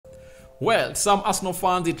Well, some Arsenal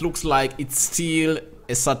fans, it looks like it's still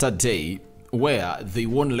a Saturday where they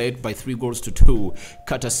won late by 3-2,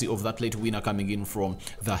 courtesy of that late winner coming in from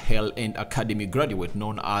the Hell End Academy graduate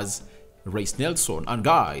known as Reiss Nelson. And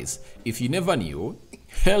guys, if you never knew,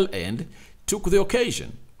 Hell End took the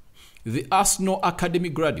occasion. The Arsenal Academy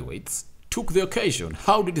graduates took the occasion.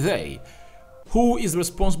 How did they? Who is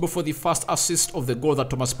responsible for the first assist of the goal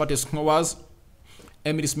that Thomas Partey scores?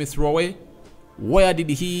 Emily Smith-Rowe. Where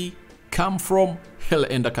did he come from? Hell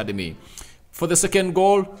End Academy. For the second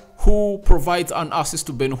goal, who provides an assist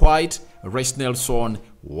to Ben White? Reiss Nelson.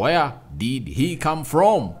 Where did he come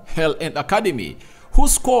from? Hell End Academy. Who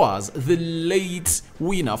scores the late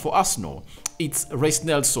winner for Arsenal? It's Reiss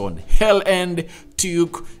Nelson. Hell End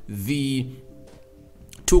took the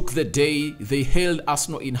day. They held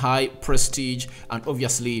Arsenal in high prestige, and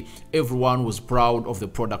obviously everyone was proud of the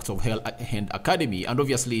products of Hell End Academy, and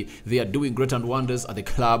obviously they are doing great and wonders at the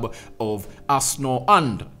club of Arsenal.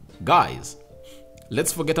 And guys,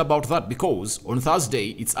 let's forget about that, because on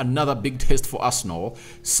Thursday it's another big test for Arsenal.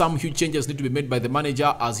 Some huge changes need to be made by the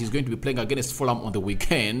manager, as he's going to be playing against Fulham on the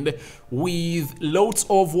weekend, with lots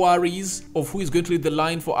of worries of who is going to lead the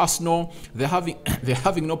line for Arsenal. They're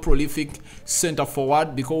having no prolific centre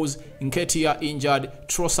forward because Nketiah injured,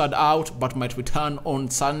 Trossard out but might return on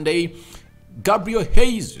Sunday. Gabriel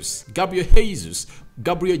Jesus,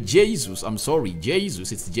 I'm sorry,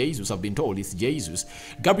 Jesus, it's Jesus, I've been told it's Jesus.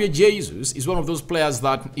 Gabriel Jesus is one of those players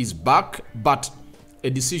that is back, but a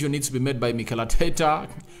decision needs to be made by Mikel Arteta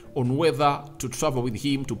on whether to travel with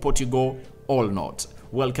him to Portugal or not.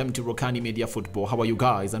 Welcome to Rokani Media Football. How are you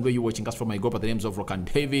guys? And where you watching us from? I go by the names of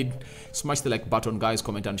Rokani David. Smash the like button, guys,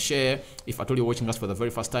 comment and share. If at all you're watching us for the very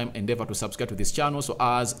first time, endeavor to subscribe to this channel so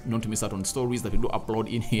as not to miss out on stories that we do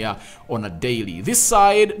upload in here on a daily. This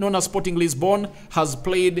side, known as Sporting Lisbon, has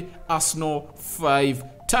played Arsenal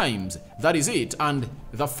 5 times. That is it. And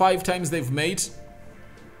the 5 times they've met,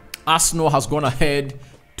 Arsenal has gone ahead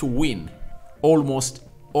to win almost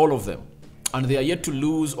all of them. And they are yet to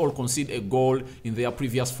lose or concede a goal in their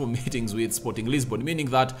previous 4 meetings with Sporting Lisbon, meaning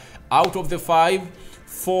that out of the 5,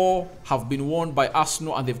 4 have been won by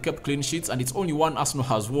Arsenal and they've kept clean sheets, and it's only one Arsenal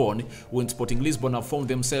has won when Sporting Lisbon have found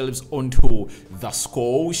themselves onto the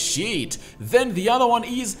score sheet. Then the other one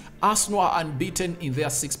is Arsenal are unbeaten in their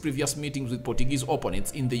 6 previous meetings with Portuguese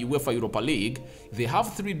opponents in the UEFA Europa League. They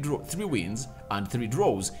have 3 wins and 3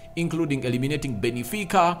 draws, including eliminating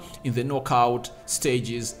Benfica in the knockout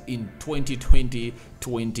stages in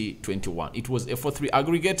 2020-2021. It was a 4-3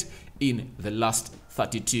 aggregate in the last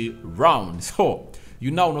 32 rounds. So you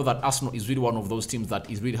now know that Arsenal is really one of those teams that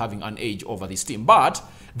is really having an edge over this team. But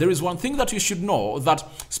there is one thing that you should know, that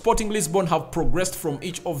Sporting Lisbon have progressed from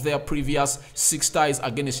each of their previous 6 ties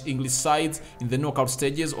against English sides in the knockout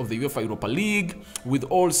stages of the UEFA Europa League, with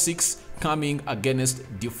all 6 coming against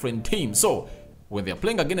different teams. So when they're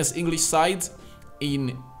playing against English sides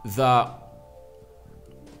in the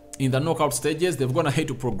knockout stages, they've gone ahead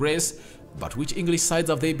to progress. But which English sides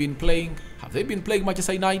have they been playing? Have they been playing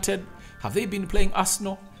Manchester United? Have they been playing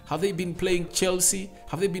Arsenal? Have they been playing Chelsea?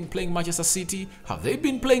 Have they been playing Manchester City? Have they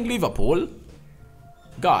been playing Liverpool?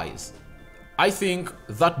 Guys, I think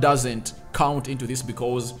that doesn't count into this,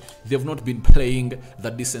 because they've not been playing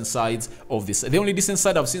the decent sides of this. The only decent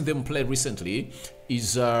side I've seen them play recently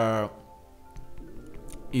is Tottenham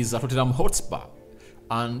Hotspur.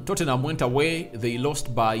 And Tottenham went away. They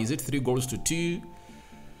lost by, is it 3-2?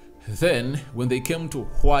 Then when they came to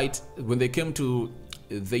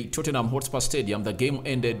the Tottenham Hotspur Stadium, the game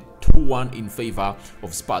ended 2-1 in favor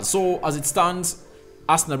of Spurs. So as it stands,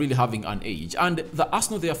 Arsenal really having an edge. And the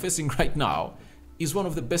Arsenal they are facing right now is one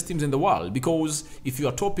of the best teams in the world, because if you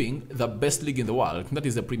are topping the best league in the world, that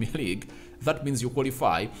is the Premier League, that means you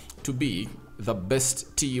qualify to be the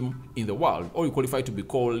best team in the world, or you qualify to be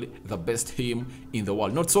called the best team in the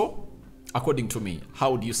world. Not so? According to me.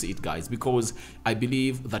 How do you see it, guys? Because I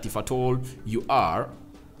believe that if at all you are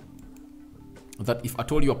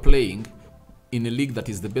playing in a league that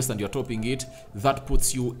is the best and you're topping it, that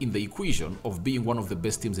puts you in the equation of being one of the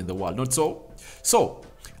best teams in the world. Not so? So,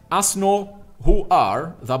 Arsenal, who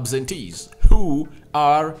are the absentees? Who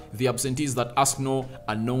are the absentees that Arsenal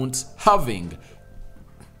are not having?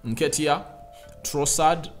 Nketiah,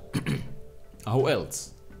 Trossard, who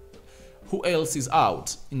else? Who else is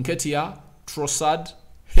out? Nketiah, Trossard,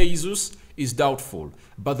 Jesus is doubtful,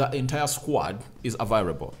 but the entire squad is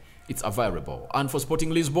available. It's available. And for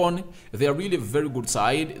Sporting Lisbon, they are really a very good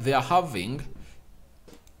side. They are having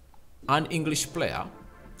an English player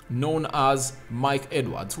known as Mike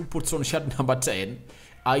Edwards, who puts on shirt number 10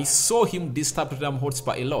 I saw him disturb Tottenham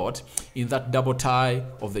Hotspur a lot in that double tie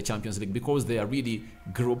of the Champions League because they are really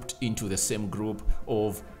grouped into the same group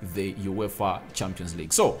of the UEFA Champions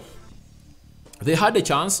League. So they had a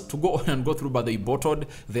chance to go on and go through, but they bottled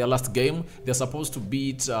their last game. They're supposed to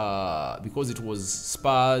beat because it was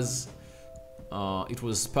Spurs,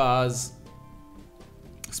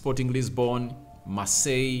 Sporting Lisbon,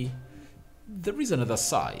 Marseille. There is another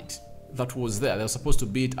side that was there. They were supposed to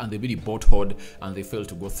beat, and they really bottled, and they failed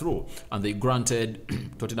to go through. And they granted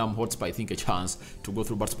Tottenham Hotspur, I think, a chance to go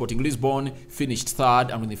through. But Sporting Lisbon finished third,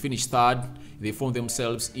 and when they finished third, they found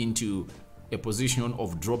themselves into a position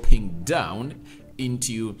of dropping down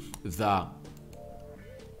into the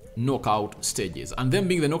knockout stages. And then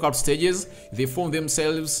being the knockout stages, they found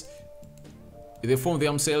themselves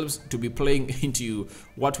to be playing into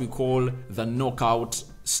what we call the knockout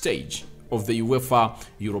stage of the UEFA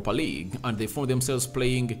Europa League, and they found themselves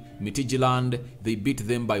playing Midtjylland. They beat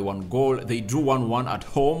them by 1 goal. They drew 1-1 at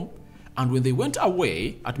home, and when they went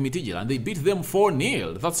away at Midtjylland, they beat them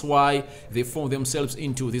 4-0. That's why they found themselves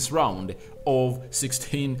into this round of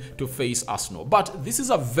 16 to face Arsenal. But this is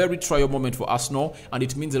a very trial moment for Arsenal, and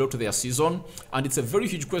it means a lot to their season, and it's a very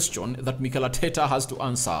huge question that Mikel Arteta has to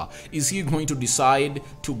answer. Is he going to decide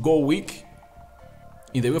to go weak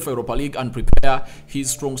in the UEFA Europa League and prepare his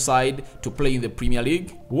strong side to play in the Premier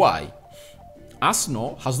League? Why?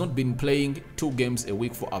 Arsenal has not been playing 2 games a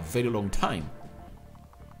week for a very long time.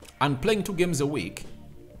 And playing 2 games a week,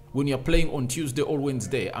 when you're playing on Tuesday or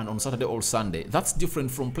Wednesday and on Saturday or Sunday, that's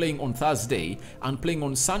different from playing on Thursday and playing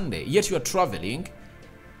on Sunday. Yet you are traveling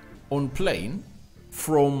on plane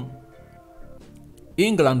from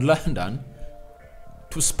England, London,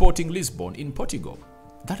 to Sporting Lisbon in Portugal.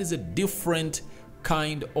 That is a different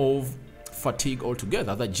kind of fatigue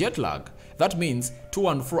altogether, the jet lag. That means to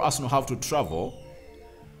and fro Arsenal have to travel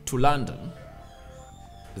to London.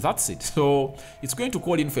 That's it. So it's going to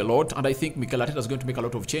call in for a lot, and I think Mikel Arteta is going to make a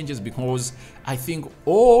lot of changes because I think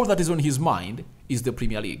all that is on his mind is the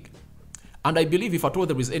Premier League. And I believe if at all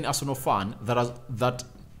there is any Arsenal fan that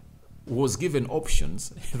was given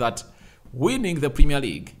options that winning the Premier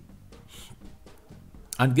League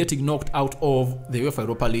and getting knocked out of the UEFA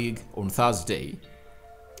Europa League on Thursday,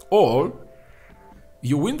 or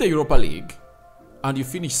you win the Europa League and you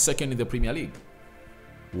finish second in the Premier League,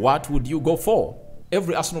 what would you go for?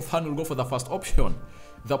 Every Arsenal fan will go for the first option.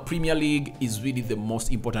 The Premier League is really the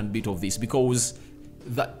most important bit of this, because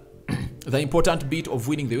the important bit of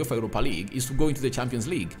winning the UEFA Europa League is to go into the Champions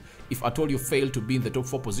League. If at all you fail to be in the top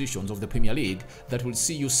 4 positions of the Premier League, that will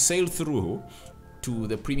see you sail through to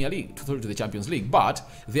the Premier League, to the Champions League. But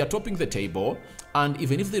they are topping the table, and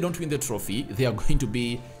even if they don't win the trophy, they are going to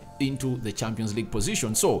be into the Champions League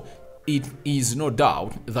position. So it is no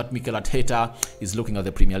doubt that Mikel Arteta is looking at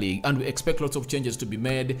the Premier League, and we expect lots of changes to be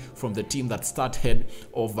made from the team that started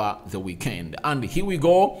over the weekend. And here we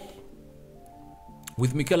go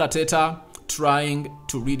with Mikel Arteta trying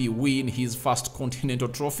to really win his first continental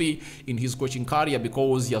trophy in his coaching career,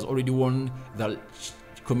 because he has already won the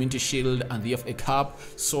Community Shield and the FA Cup,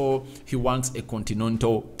 so he wants a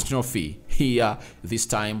continental trophy here this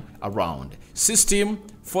time around. System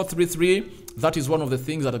 4-3-3, that is one of the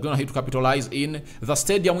things that are going to have to capitalize in. The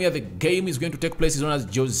stadium where the game is going to take place is known as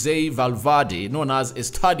Jose Valverde, known as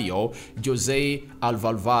Estadio Jose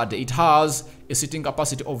Valverde. It has a seating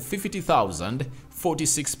capacity of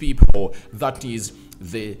 50,046 people. That is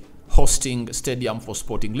the hosting stadium for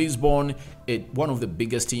Sporting Lisbon, one of the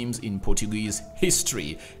biggest teams in Portuguese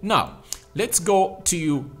history. Now, let's go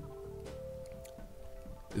to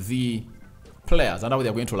the players and how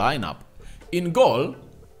they're going to line up. In goal,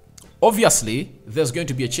 obviously, there's going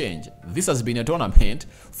to be a change. This has been a tournament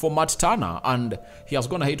for Matt Turner, and he has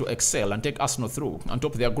gone ahead to excel and take Arsenal through on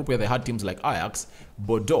top of their group where they had teams like Ajax,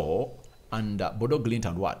 Bordeaux, and Bordeaux Glint,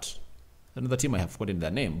 and what? Another team I have forgotten their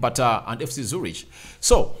name, but and FC Zurich.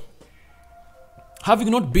 So,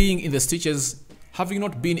 having not been in the stitches, having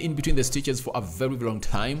not been in between the stitches for a very, very long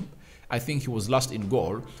time, I think he was last in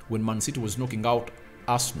goal when Man City was knocking out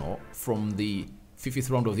Arsenal from the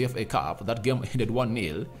 50th round of the FA Cup. That game ended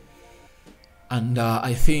 1-0. And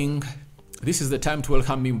I think this is the time to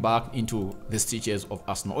welcome him back into the stitches of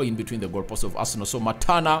Arsenal, or in between the goalposts of Arsenal. So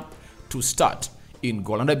Matana to start in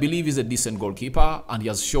goal. And I believe he's a decent goalkeeper, and he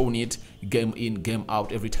has shown it game in, game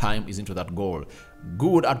out. Every time he's into that goal.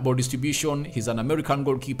 Good at ball distribution. He's an American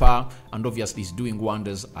goalkeeper, and obviously he's doing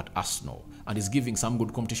wonders at Arsenal. And he's giving some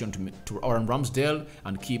good competition to Aaron Ramsdale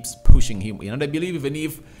and keeps pushing him in. And I believe even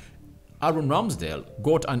if Aaron Ramsdale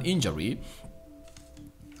got an injury,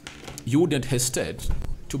 you wouldn't hesitate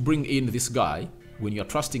to bring in this guy when you're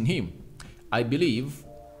trusting him. I believe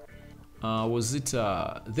Was it?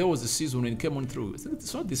 There was a season when it came on through.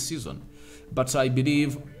 It's not this season, but I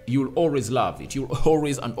believe you'll always love it. You'll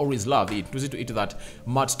always and always love it. To it that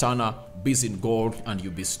Matt Turner beats in goal and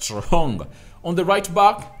you'll be strong. On the right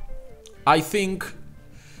back, I think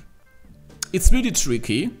it's really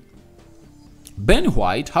tricky. Ben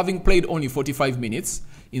White, having played only 45 minutes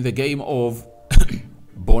in the game of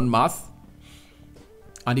Bournemouth,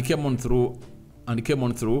 and he came on through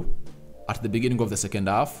at the beginning of the second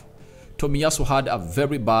half. Tomiyasu had a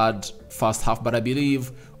very bad first half, but I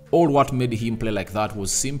believe all what made him play like that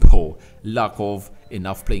was simple lack of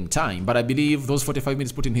enough playing time. But I believe those 45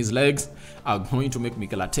 minutes put in his legs are going to make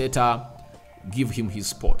Mikel Arteta give him his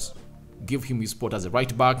spot. Give him his spot as a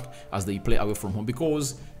right back as they play away from home,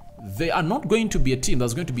 because they are not going to be a team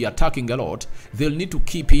that's going to be attacking a lot. They'll need to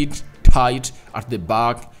keep it tight at the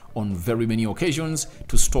back on very many occasions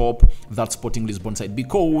to stop that Sporting Lisbon side,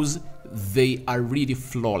 because they are really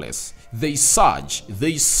flawless. They surge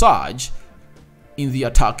in the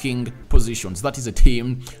attacking positions. That is a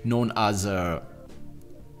team known as a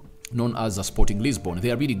Sporting Lisbon.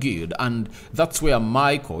 They are really good, and that's where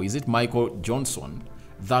Michael Johnson,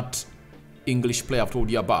 that English player I've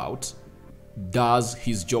told you about, does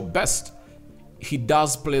his job best. He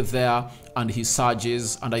does play there and he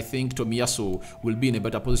surges, and I think Tomiyasu will be in a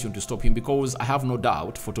better position to stop him, because I have no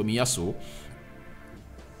doubt for Tomiyasu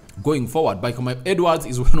going forward. Michael Edwards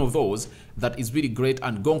is one of those that is really great,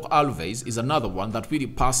 and Gonk Alves is another one that really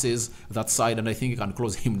passes that side, and I think he can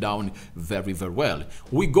close him down very, very well.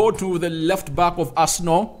 We go to the left back of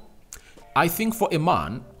Arsenal. I think for a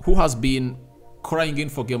man who has been crying in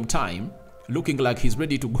for game time, looking like he's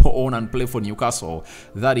ready to go on and play for Newcastle,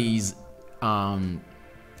 that is Kian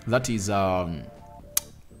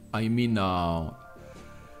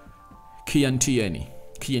Tierney.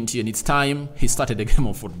 It's time he started a game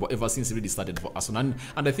of football ever since he really started for Arsenal.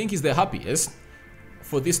 And I think he's the happiest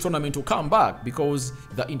for this tournament to come back, because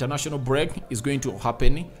the international break is going to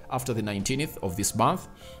happen after the 19th of this month.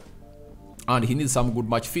 And he needs some good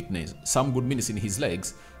match fitness, some good minutes in his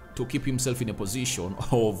legs to keep himself in a position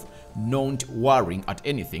of not worrying at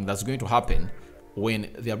anything that's going to happen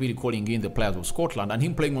when they are really calling in the players of Scotland. And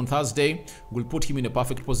him playing on Thursday will put him in a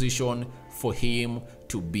perfect position for him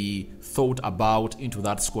to be thought about into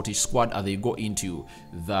that Scottish squad as they go into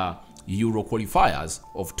the Euro qualifiers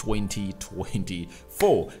of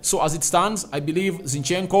 2024. So as it stands, I believe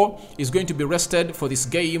Zinchenko is going to be rested for this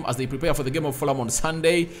game as they prepare for the game of Fulham on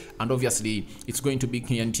Sunday. And obviously, it's going to be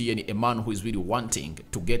Kian Tierney, a man who is really wanting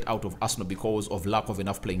to get out of Arsenal because of lack of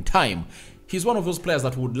enough playing time. He's one of those players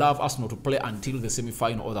that would love Arsenal to play until the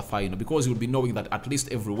semi-final or the final, because he will be knowing that at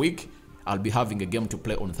least every week I'll be having a game to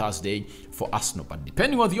play on Thursday for Arsenal. But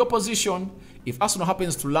depending on the opposition, if Arsenal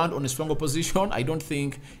happens to land on a strong opposition, I don't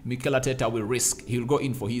think Mikel Arteta will risk. He'll go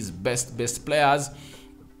in for his best players.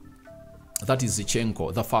 That is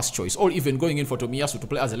Zinchenko, the first choice, or even going in for Tomiyasu to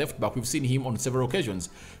play as a left back. We've seen him on several occasions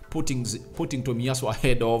putting Tomiyasu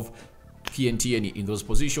ahead of Kian Tierney in those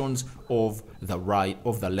positions of the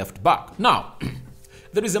left back. Now,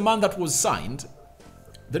 there is a man that was signed.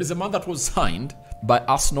 By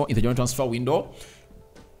Arsenal in the January transfer window.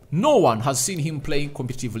 No one has seen him playing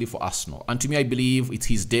competitively for Arsenal, and to me, I believe it's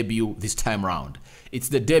his debut this time round. It's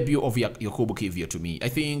the debut of Yakub Kiwior to me. I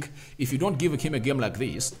think if you don't give him a game like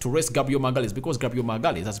this to rest Gabriel Magalhaes, because Gabriel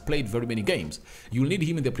Magalhaes has played very many games, you'll need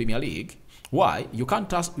him in the Premier League. Why? You can't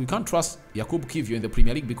trust Yakub Kiwior in the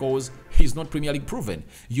Premier League because he's not Premier League proven.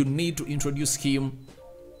 You need to introduce him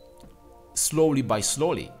slowly by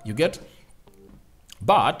slowly. You get?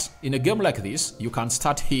 But in a game like this, you can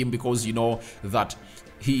start him because you know that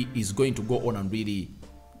he is going to go on and really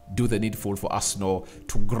do the needful for Arsenal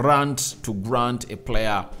to grant a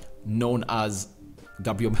player known as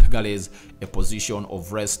Gabriel Magalhaes a position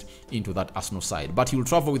of rest into that Arsenal side. But he will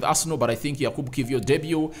travel with Arsenal, but I think Yakub Kiwior's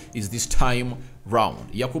debut is this time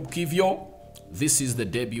round. Yakub Kiwior, this is the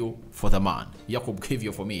debut for the man. Yakub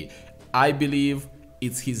Kiwior for me. I believe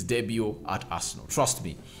it's his debut at Arsenal. Trust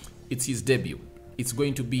me, it's his debut. It's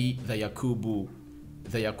going to be the Yakub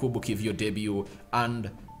Kiwior debut,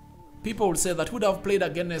 and people will say that he would have played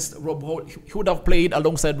against Rob Holding. He would have played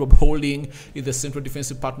alongside Rob Holding in the central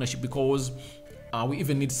defensive partnership because we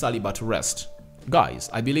even need Saliba to rest. Guys,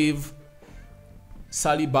 I believe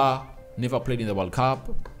Saliba never played in the World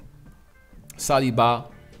Cup.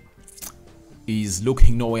 Saliba is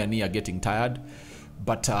looking nowhere near getting tired,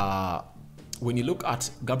 but when you look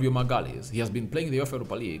at Gabriel Magalhaes, he has been playing the UEFA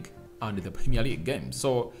Europa League and the Premier League games.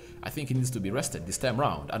 So I think he needs to be rested this time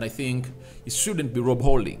round. And I think it shouldn't be Rob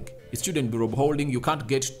Holding. It shouldn't be Rob Holding. You can't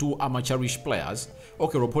get two amateurish players.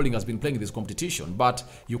 Okay, Rob Holding has been playing this competition, but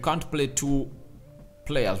you can't play two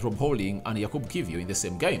players, Rob Holding and Yakub Kiwior, in the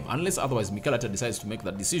same game, unless otherwise Mikel Arteta decides to make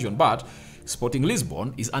that decision. But Sporting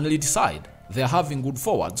Lisbon is an elite side. They are having good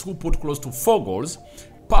forwards who put close to 4 goals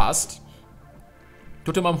past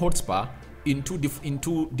Tottenham Hotspur in two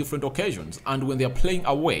different occasions. And when they are playing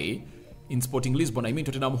away in Sporting Lisbon, I mean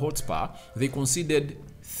Tottenham Hotspur, they conceded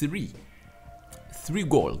 3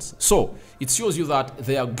 goals. So it shows you that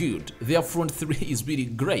they are good. Their front 3 is really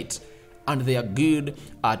great, and they are good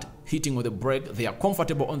at hitting on the break. They are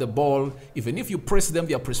comfortable on the ball. Even if you press them,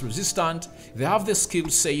 they are press resistant. They have the skill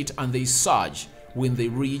set, and they surge when they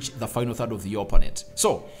reach the final third of the opponent.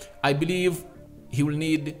 So I believe he will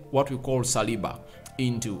need what we call Saliba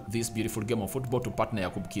into this beautiful game of football to partner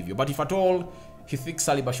Yakub Kiwior. But if at all he thinks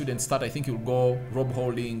Saliba shouldn't start, I think he'll go Rob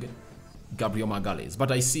Holding, Gabriel Magalhaes.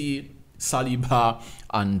 But I see Saliba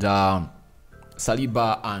and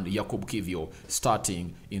Yakub Kiwior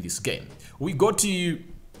starting in this game. We go to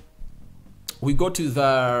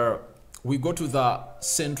the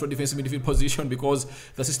central defensive midfield position because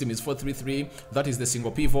the system is 4-3-3. That is the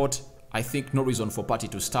single pivot. I think no reason for Partey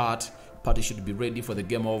to start. Partey should be ready for the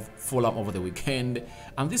game of Fulham over the weekend.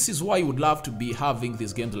 And this is why you would love to be having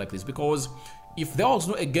these games like this, because if there was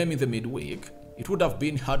no a game in the midweek, it would have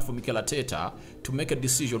been hard for Mikel Arteta to make a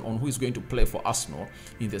decision on who is going to play for Arsenal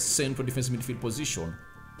in the central defensive midfield position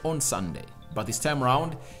on Sunday. But this time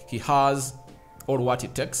around, he has all what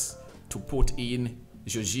it takes to put in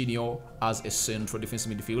Jorginho as a central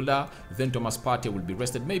defensive midfielder. Then Thomas Partey will be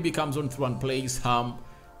rested. Maybe comes on through and plays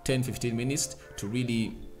 10-15 minutes to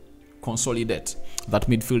really consolidate that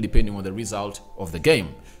midfield depending on the result of the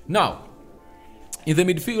game. Now, in the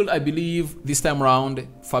midfield, I believe this time around,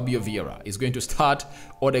 Fabio Vieira is going to start.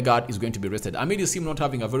 Odegaard is going to be rested. I made him not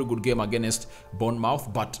having a very good game against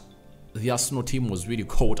Bournemouth, but the Arsenal team was really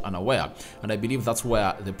caught unaware. And I believe that's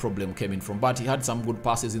where the problem came in from. But he had some good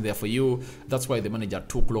passes in there for you. That's why the manager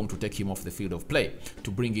took long to take him off the field of play,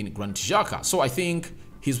 to bring in Granit Xhaka. So I think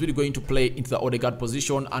he's really going to play into the Odegaard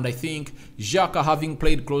position. And I think Xhaka, having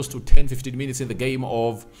played close to 10-15 minutes in the game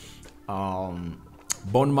of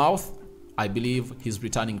Bournemouth, I believe he's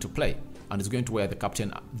returning to play and is going to wear the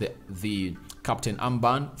captain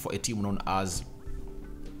armband for a team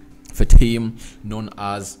known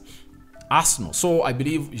as Arsenal. So I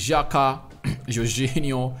believe Xhaka,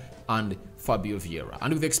 Jorginho and Fabio Vieira.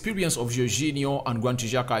 And with the experience of Jorginho and Granit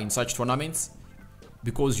Xhaka in such tournaments,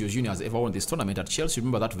 because Jorginho has ever won this tournament at Chelsea,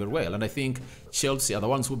 remember that very well. And I think Chelsea are the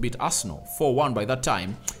ones who beat Arsenal 4-1 by that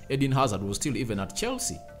time. Eden Hazard was still even at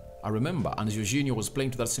Chelsea, I remember, and Jorginho was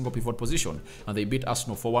playing to that single pivot position, and they beat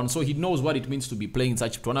Arsenal 4-1. So he knows what it means to be playing in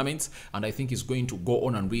such tournaments, and I think he's going to go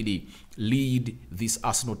on and really lead this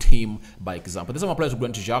Arsenal team by example. The same applies to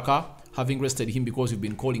Granit Xhaka, having rested him because we've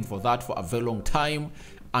been calling for that for a very long time,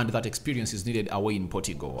 and that experience is needed away in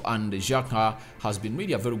Portugal. And Xhaka has been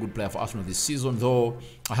really a very good player for Arsenal this season, though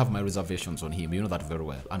I have my reservations on him. You know that very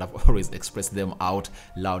well, and I've always expressed them out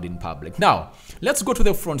loud in public. Now, let's go to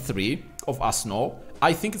the front 3 of Arsenal.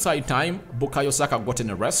 I think it's high time Bukayo Saka gotten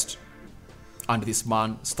a rest, and this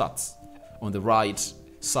man starts on the right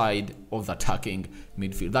side of the attacking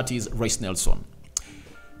midfield. That is Reiss Nelson.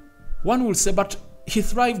 One will say, but he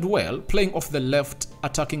thrived well playing off the left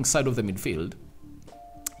attacking side of the midfield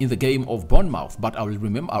in the game of Bournemouth. But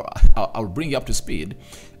I'll bring you up to speed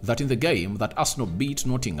that in the game that Arsenal beat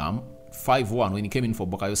Nottingham 5-1, when he came in for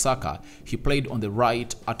Bukayo Saka, he played on the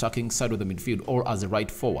right attacking side of the midfield, or as a right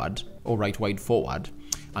forward or right wide forward,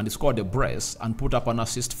 and he scored a brace and put up an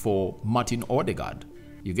assist for Martin Odegaard.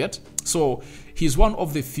 You get? So he's one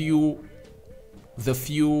of the few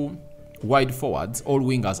wide forwards, all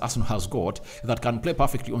wingers Arsenal has got, that can play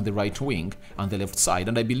perfectly on the right wing and the left side.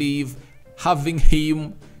 And I believe having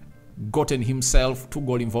him gotten himself 2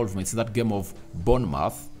 goal involvements in that game of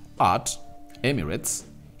Bournemouth at Emirates,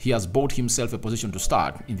 he has bought himself a position to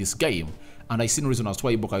start in this game. And I see no reason as to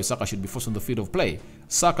why Bukayo Saka should be forced on the field of play.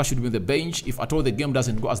 Saka should be on the bench. If at all the game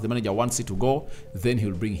doesn't go as the manager wants it to go, then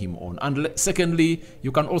he'll bring him on. And secondly,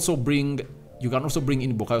 you can also bring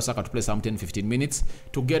in Bukayo Saka to play some 10-15 minutes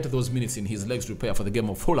to get those minutes in his legs to prepare for the game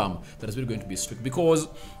of Fulham. That is really going to be strict, because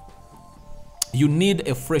you need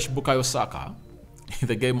a fresh Bukayo Saka in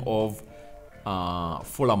the game of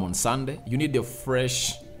Fulham on Sunday. You need a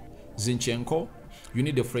fresh Zinchenko. You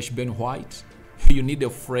need a fresh Ben White. You need a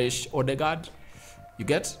fresh Odegaard. You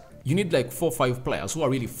get? You need like 4-5 players who are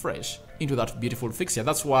really fresh into that beautiful fixture.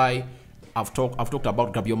 That's why I've talked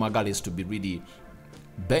about Gabriel Magalhaes to be really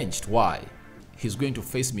benched. Why? He's going to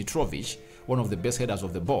face Mitrovic, one of the best headers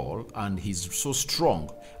of the ball, and he's so strong,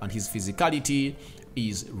 and his physicality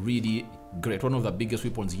is really great. One of the biggest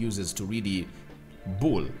weapons he uses to really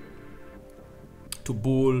bull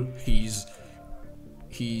his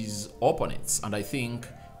his opponents, and I think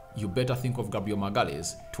you better think of Gabriel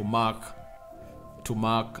Magalhaes to mark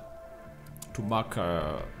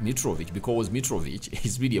Mitrovic, because Mitrovic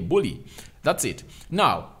is really a bully. That's it.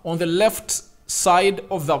 Now, on the left side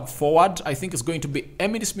of the forward, I think it's going to be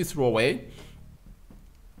Emile Smith-Rowe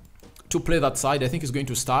to play that side. I think he's going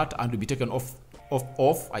to start and will be taken off.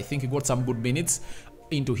 I think he got some good minutes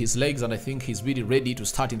into his legs, and I think he's really ready to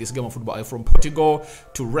start in this game of football from Portugal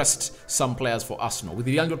to rest some players for Arsenal. With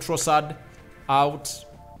Leandro Trossard out,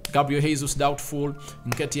 Gabriel Jesus doubtful,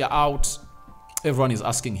 Nketiah out, everyone is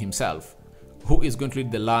asking himself, who is going to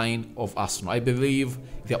lead the line of Arsenal? I believe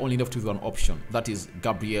they're only left with one option. That is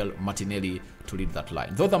Gabriel Martinelli to lead that line.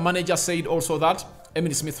 Though the manager said also that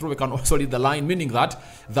Emile Smith-Rowe can also lead the line, meaning that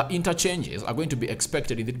the interchanges are going to be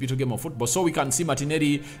expected in the beautiful game of football. So we can see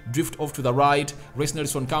Martinelli drift off to the right, Reece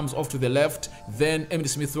Nelson comes off to the left, then Emile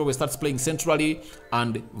Smith-Rowe starts playing centrally,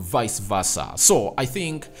 and vice versa. So I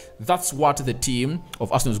think that's what the team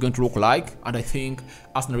of Arsenal is going to look like, and I think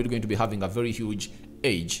Arsenal is really going to be having a very huge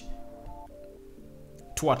edge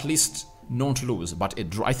to at least not lose, but a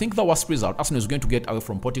draw. I think the worst result Arsenal is going to get away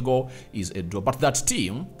from Portugal is a draw. But that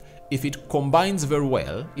team, if it combines very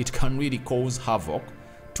well, it can really cause havoc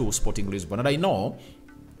to Sporting Lisbon. And I know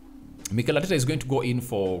Mikel Arteta is going to go in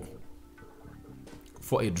for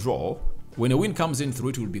a draw. When a win comes in through,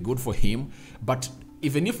 it will be good for him. But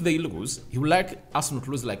even if they lose, he will like Arsenal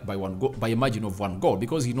to lose like by one goal, by a margin of 1 goal,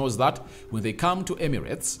 because he knows that when they come to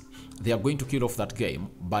Emirates, they are going to kill off that game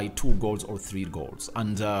by 2 goals or 3 goals.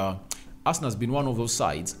 And Arsenal has been one of those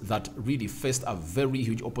sides that really faced a very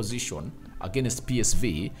huge opposition against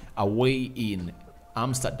PSV away in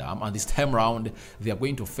Amsterdam, and this time round they are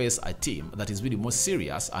going to face a team that is really more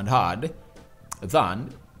serious and hard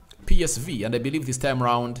than PSV. And I believe this time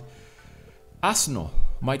round Arsenal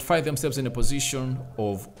might find themselves in a position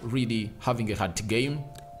of really having a hard game,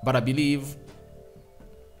 but I believe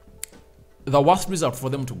the worst result for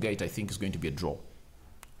them to get, I think, is going to be a draw.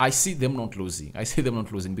 I see them not losing. I see them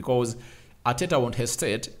not losing because Arteta won't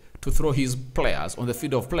hesitate to throw his players on the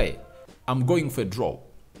field of play. I'm going for a draw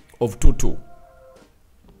of 2-2.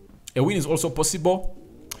 A win is also possible.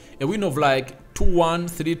 A win of like 2-1,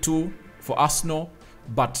 3-2 for Arsenal,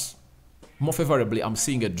 but more favorably, I'm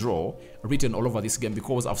seeing a draw written all over this game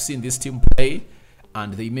because I've seen this team play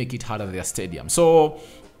and they make it hard at their stadium. So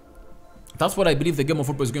that's what I believe the game of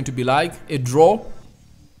football is going to be like. A draw.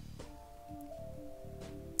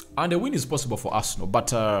 And a win is possible for Arsenal.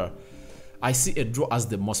 But I see a draw as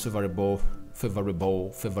the most favorable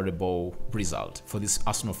result for this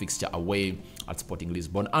Arsenal fixture away at Sporting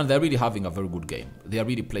Lisbon. And they're really having a very good game. They are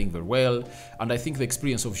really playing very well. And I think the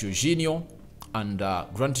experience of Jorginho and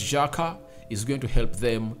Granit Xhaka is going to help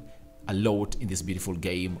them a lot in this beautiful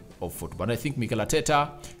game of football. And I think Mikel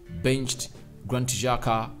Arteta benched Granit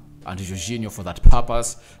Xhaka and Jorginho for that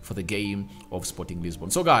purpose for the game of Sporting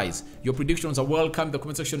Lisbon. So guys, your predictions are welcome in the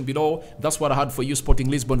comment section below. That's what I had for you.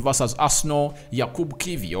 Sporting Lisbon versus Arsenal. Yakub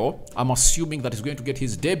Kiwior, I'm assuming that he's going to get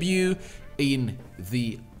his debut in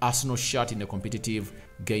the Arsenal shirt in a competitive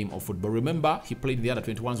game of football. Remember, he played in the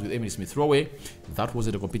under-21s with Emile Smith-Rowe. That was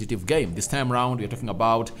a competitive game. This time around, we're talking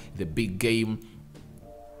about the big game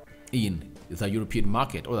in the European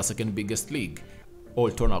market, or the second biggest league,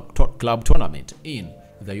 all club tournament in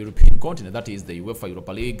the European continent. That is the UEFA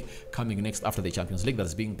Europa League, coming next after the Champions League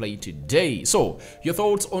that's being played today. So your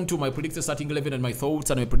thoughts onto my predicted starting 11 and my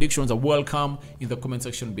thoughts and my predictions are welcome in the comment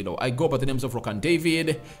section below. I go by the names of Rokani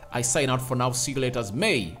David. I sign out for now. See you later.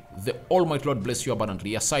 May the Almighty Lord bless you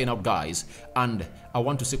abundantly. I sign out, guys, and I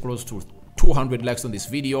want to see close to 200 likes on this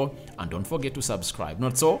video, and don't forget to subscribe.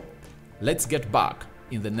 Not so? Let's get back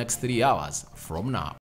in the next 3 hours from now.